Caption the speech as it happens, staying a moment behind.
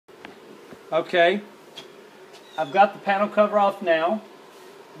Okay, I've got the panel cover off now.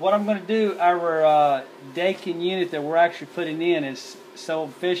 What I'm going to do, our Dakin unit that we're actually putting in is so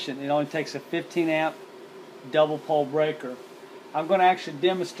efficient. It only takes a 15 amp double pole breaker. I'm going to actually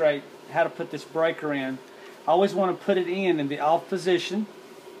demonstrate how to put this breaker in. I always want to put it in the off position.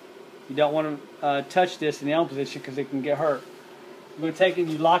 You don't want to touch this in the on position because it can get hurt. You're going to take it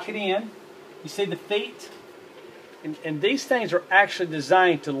and you lock it in. You see the feet? And these things are actually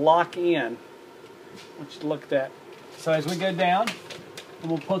designed to lock in. I want you to look at that. So as we go down, and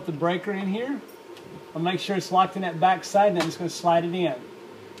we'll put the breaker in here. I'll make sure it's locked in that back side, and I'm just going to slide it in.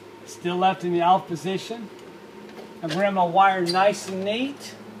 Still left in the off position. I'm going to run my wire nice and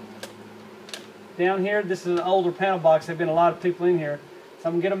neat. Down here, this is an older panel box. There have been a lot of people in here. So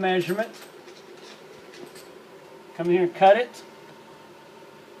I'm going to get a measurement. Come in here and cut it.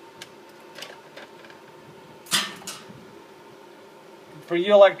 For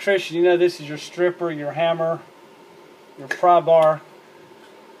you electricians, you know this is your stripper, your hammer, your pry bar,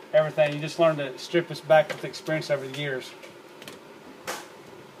 everything. You just learn to strip this back with experience over the years.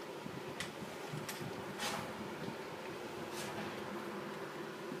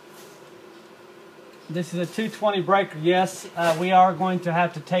 This is a 220 breaker. Yes, we are going to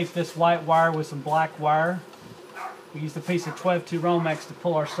have to tape this white wire with some black wire. We used a piece of 12-2 Romex to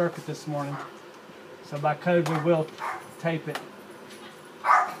pull our circuit this morning. So by code we will tape it.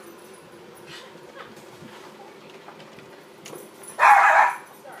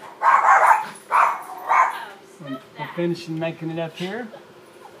 We're finishing making it up here.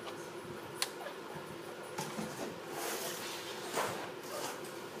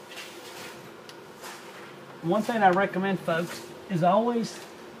 One thing I recommend, folks, is always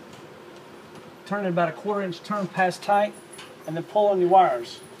turn it about a 1/4 inch turn past tight and then pull on your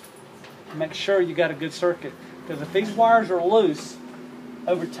wires. Make sure you got a good circuit, because if these wires are loose,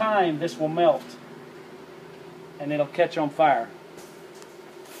 over time this will melt and it'll catch on fire.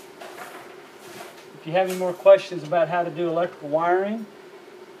 If you have any more questions about how to do electrical wiring,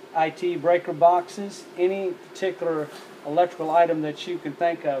 ITE breaker boxes, any particular electrical item that you can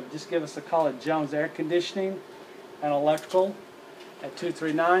think of, just give us a call at Jones Air Conditioning and Electrical at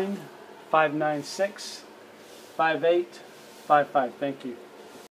 239-596-5855. Thank you.